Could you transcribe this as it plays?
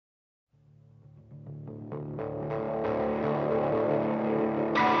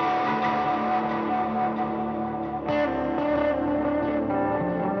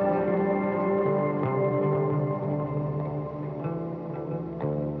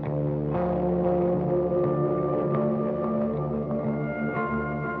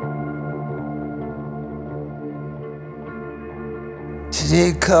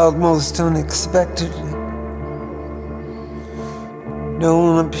day called most unexpectedly. No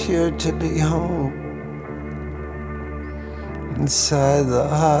one appeared to be home. Inside the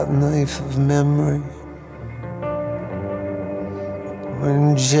hot knife of memory,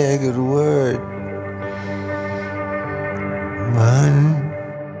 one jagged word: run.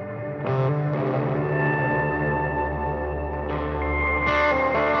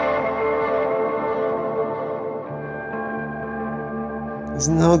 There's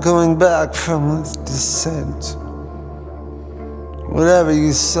no going back from this descent. Whatever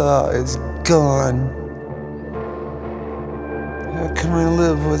you saw is gone. How can I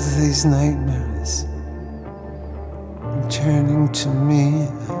live with these nightmares returning to me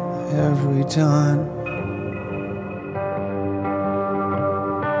every dawn?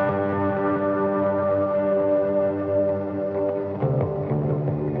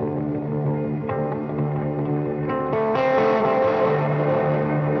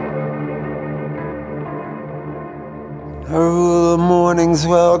 I rule the mornings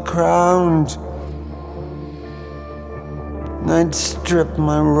well crowned, and I'd strip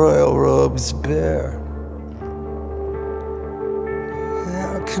my royal robes bare.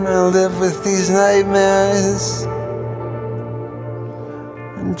 How can I live with these nightmares?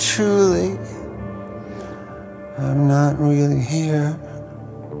 And truly, I'm not really here.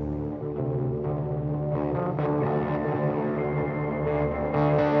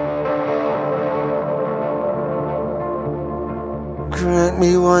 Grant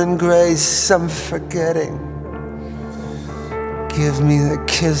me one grace I'm forgetting. Give me the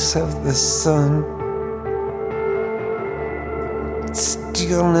kiss of the sun.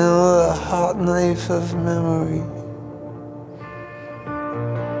 Steal now the hot knife of memory.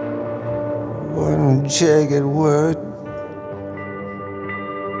 One jagged word